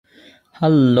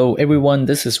Hello everyone,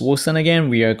 this is Wilson again.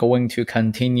 We are going to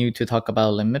continue to talk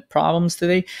about limit problems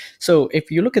today. So if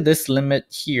you look at this limit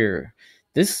here,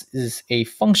 this is a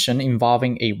function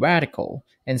involving a radical.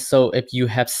 And so if you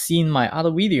have seen my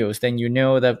other videos, then you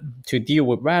know that to deal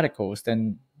with radicals,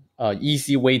 then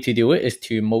easy way to do it is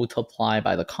to multiply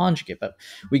by the conjugate. But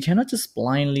we cannot just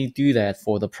blindly do that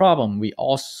for the problem. We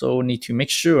also need to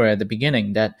make sure at the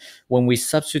beginning that when we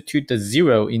substitute the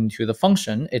 0 into the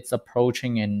function, it's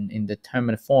approaching an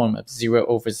indeterminate form of 0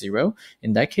 over 0.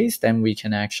 In that case, then we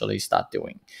can actually start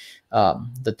doing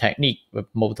the technique of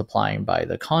multiplying by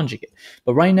the conjugate.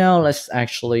 But right now, let's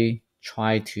actually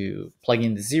try to plug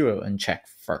in the 0 and check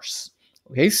first.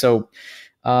 Okay, so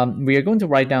we are going to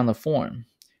write down the form,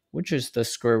 which is the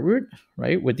square root,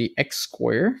 right, with the x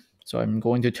squared. So I'm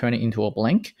going to turn it into a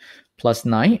blank, plus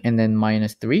 9, and then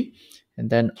minus 3, and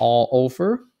then all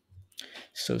over,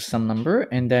 so some number.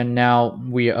 And then now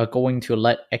we are going to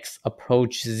let x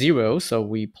approach 0, so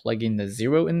we plug in the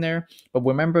 0 in there. But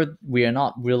remember, we are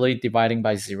not really dividing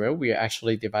by 0. We are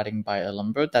actually dividing by a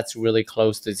number that's really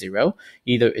close to 0.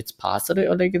 Either it's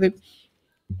positive or negative,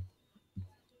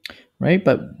 right?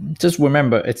 But just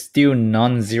remember, it's still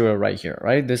non-zero right here,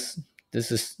 right? This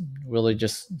is really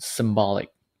just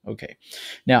symbolic. Okay,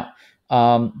 now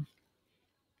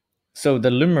so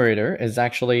the numerator is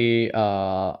actually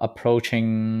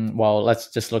approaching, well, let's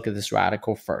just look at this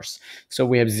radical first. So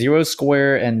we have 0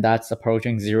 squared, and that's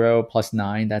approaching 0, plus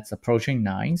 9, that's approaching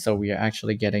 9. So we are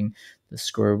actually getting the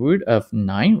square root of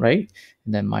 9, right?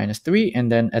 And then minus 3,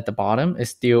 and then at the bottom is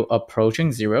still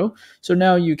approaching 0. So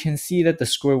now you can see that the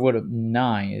square root of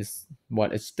 9 is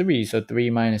what? It's 3. So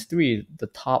 3 minus 3, the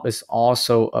top is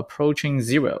also approaching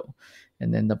 0.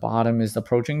 And then the bottom is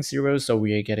approaching 0, so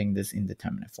we are getting this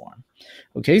indeterminate form.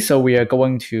 Okay, so we are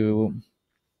going to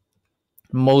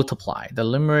multiply the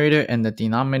numerator and the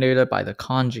denominator by the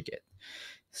conjugate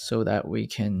so that we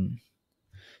can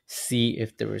see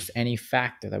if there is any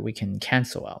factor that we can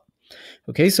cancel out.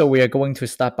 Okay, so we are going to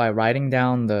start by writing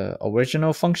down the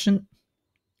original function,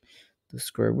 the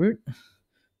square root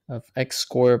of x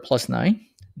squared plus 9,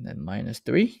 and then minus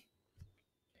 3.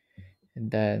 And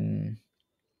then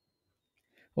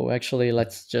actually,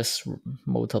 let's just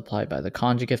multiply by the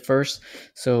conjugate first.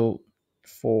 So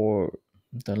for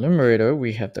the numerator,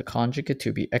 we have the conjugate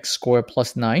to be x squared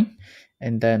plus 9,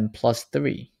 and then plus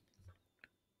 3.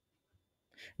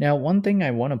 Now, one thing I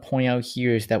want to point out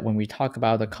here is that when we talk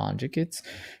about the conjugates,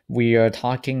 we are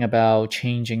talking about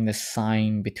changing the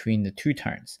sign between the two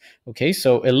terms. Okay,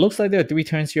 so it looks like there are 3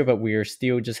 terms here, but we are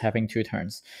still just having 2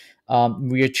 terms.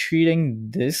 We are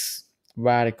treating this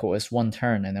radical as 1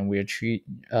 term, and then we are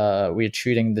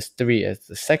treating this 3 as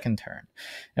the second term.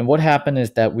 And what happened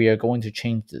is that we are going to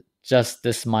change just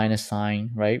this minus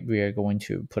sign, right? We are going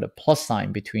to put a plus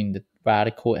sign between the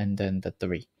radical and then the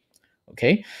 3.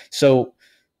 Okay, so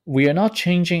we are not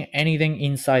changing anything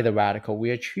inside the radical.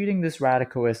 We are treating this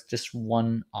radical as just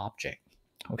one object.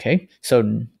 Okay,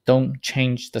 so don't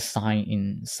change the sign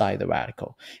inside the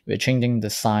radical. We're changing the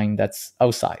sign that's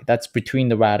outside, that's between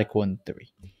the radical and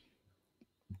 3.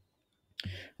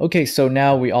 Okay, so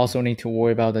now we also need to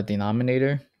worry about the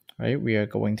denominator, right? We are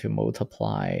going to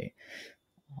multiply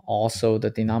also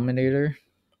the denominator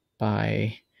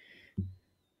by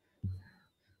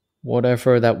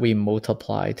whatever that we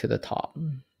multiply to the top.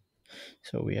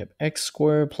 So we have x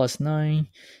squared plus 9,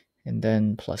 and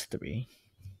then plus 3.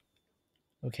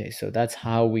 Okay, so that's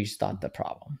how we start the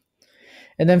problem.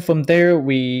 And then from there,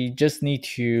 we just need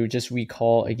to just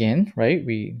recall again, right?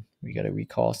 We got to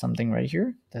recall something right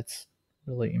here. That's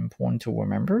really important to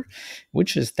remember,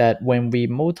 which is that when we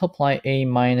multiply a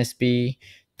minus b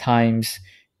times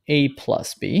a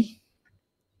plus b,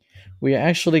 we are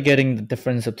actually getting the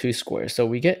difference of 2 squares. So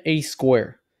we get a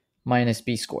squared minus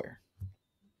b squared.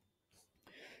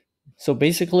 So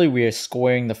basically, we are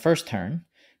squaring the first term,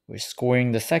 we're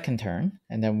squaring the second term,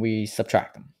 and then we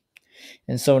subtract them.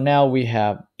 And so now we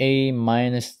have a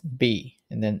minus b,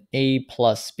 and then a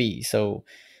plus b. So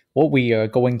what we are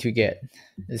going to get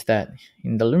is that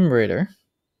in the numerator,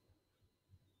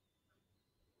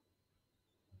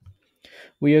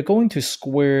 we are going to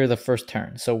square the first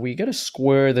term. So we got to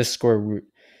square the square root.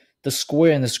 The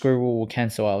square and the square root will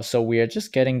cancel out. So we are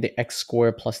just getting the x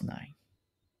squared plus 9.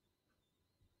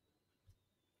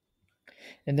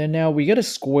 And then now we got to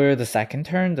square the second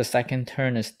term. The second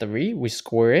term is 3. We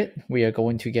square it. We are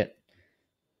going to get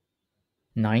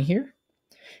 9 here.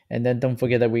 And then don't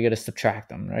forget that we got to subtract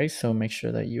them, right? So make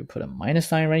sure that you put a minus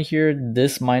sign right here.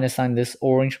 This minus sign, this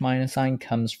orange minus sign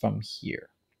comes from here.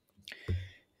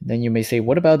 Then you may say,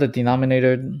 what about the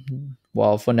denominator?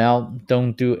 Well, for now,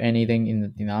 don't do anything in the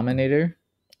denominator.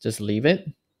 Just leave it.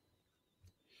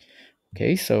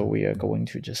 Okay, so we are going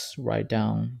to just write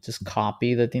down, just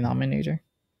copy the denominator.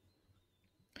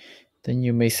 Then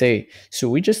you may say, so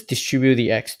we just distribute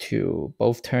the x to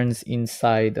both terms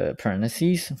inside the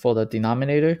parentheses for the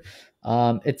denominator.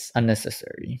 It's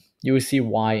unnecessary. You will see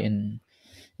why in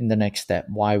the next step,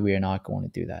 why we are not going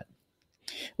to do that.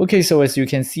 Okay, so as you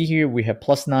can see here, we have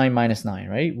plus 9 minus 9,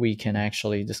 right? We can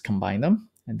actually just combine them,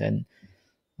 and then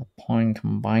upon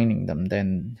combining them,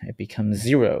 then it becomes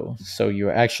 0. So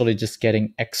you're actually just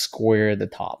getting x squared at the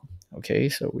top. Okay,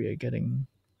 so we're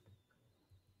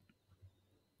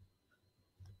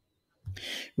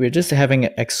just having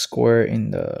an x squared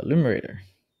in the numerator.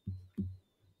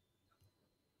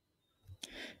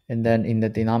 And then in the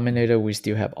denominator, we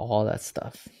still have all that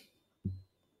stuff.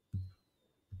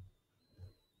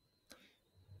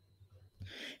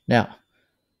 Now,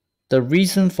 the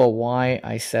reason for why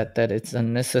I said that it's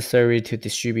unnecessary to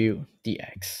distribute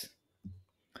dx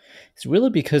is really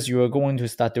because you are going to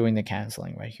start doing the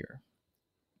canceling right here.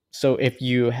 So if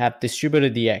you have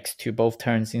distributed dx to both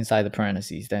terms inside the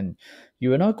parentheses, then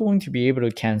you are not going to be able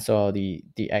to cancel the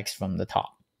x from the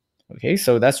top. Okay,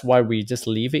 so that's why we just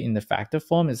leave it in the factor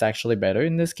form. It's actually better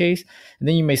in this case. And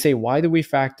then you may say, why do we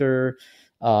factor?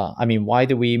 Why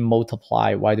do we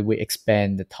multiply? Why do we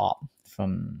expand the top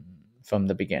from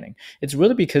the beginning? It's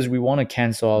really because we want to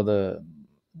cancel the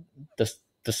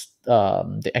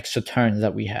the extra terms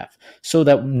that we have, so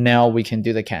that now we can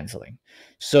do the canceling.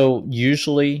 So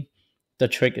usually, the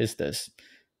trick is this: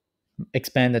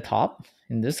 expand the top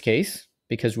in this case,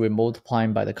 because we're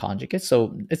multiplying by the conjugate.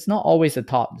 So it's not always the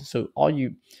top. So all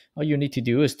you need to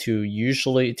do is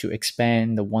to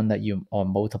expand the one that you are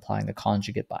multiplying the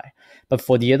conjugate by. But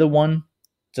for the other one,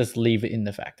 just leave it in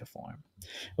the factor form.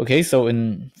 Okay, so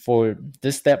for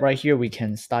this step right here, we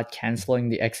can start canceling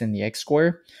the x and the x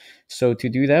squared. So to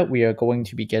do that, we are going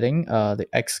to be getting the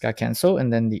x got canceled,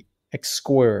 and then the x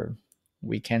squared,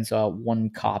 we cancel out one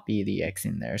copy of the x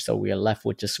in there. So we are left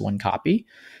with just one copy.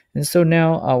 And so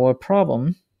now our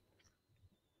problem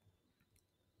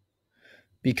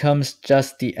becomes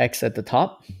just the x at the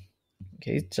top.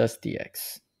 Okay, just the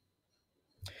x.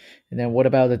 And then what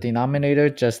about the denominator?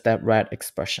 Just that red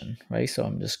expression, right? So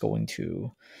I'm just going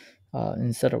to,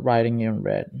 instead of writing in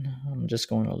red, I'm just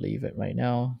going to leave it right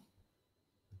now.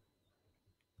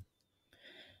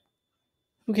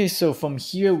 Okay, so from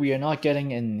here, we are not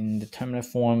getting an indeterminate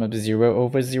form of 0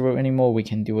 over 0 anymore. We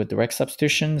can do a direct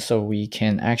substitution. So we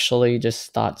can actually just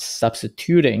start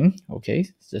substituting. Okay,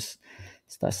 just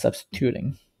start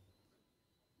substituting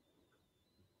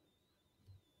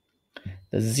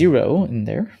the 0 in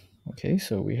there. Okay,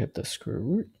 so we have the square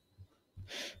root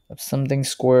of something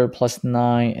squared plus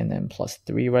 9 and then plus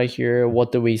 3 right here.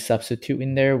 What do we substitute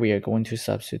in there? We are going to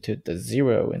substitute the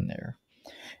 0 in there.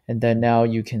 And then now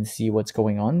you can see what's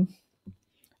going on.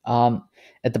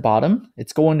 At the bottom,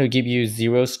 it's going to give you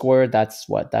 0 squared. That's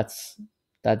what? That's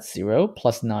 0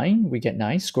 plus 9. We get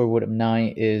 9. Square root of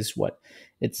 9 is what?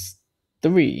 It's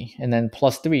 3. And then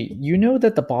plus 3. You know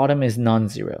that the bottom is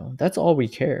non-zero. That's all we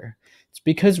care. It's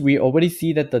because we already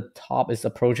see that the top is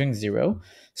approaching 0.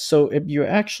 So if you're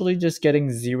actually just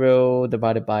getting 0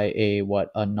 divided by a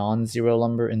non-zero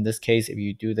number, in this case, if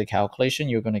you do the calculation,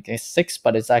 you're going to get 6,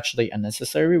 but it's actually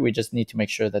unnecessary. We just need to make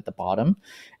sure that the bottom,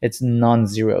 it's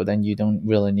non-zero. Then you don't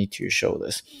really need to show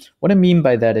this. What I mean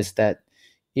by that is that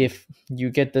if you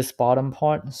get this bottom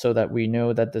part, so that we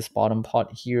know that this bottom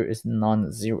part here is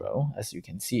non-zero, as you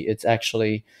can see, it's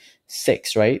actually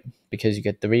 6, right? Because you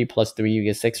get 3 plus 3, you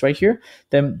get 6 right here.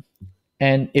 Then,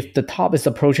 and if the top is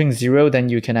approaching 0, then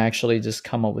you can actually just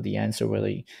come up with the answer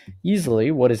really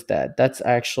easily. What is that? That's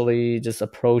actually just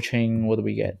approaching, what do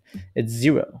we get? It's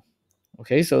 0.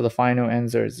 Okay, so the final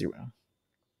answer is 0.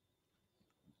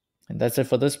 And that's it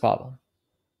for this problem.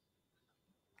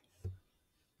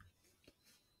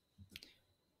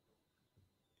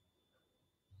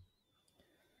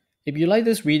 If you like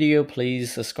this video,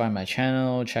 please subscribe my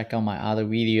channel, check out my other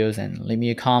videos, and leave me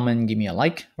a comment, give me a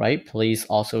like, right? Please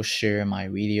also share my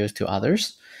videos to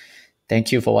others.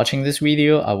 Thank you for watching this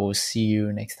video. I will see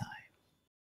you next time.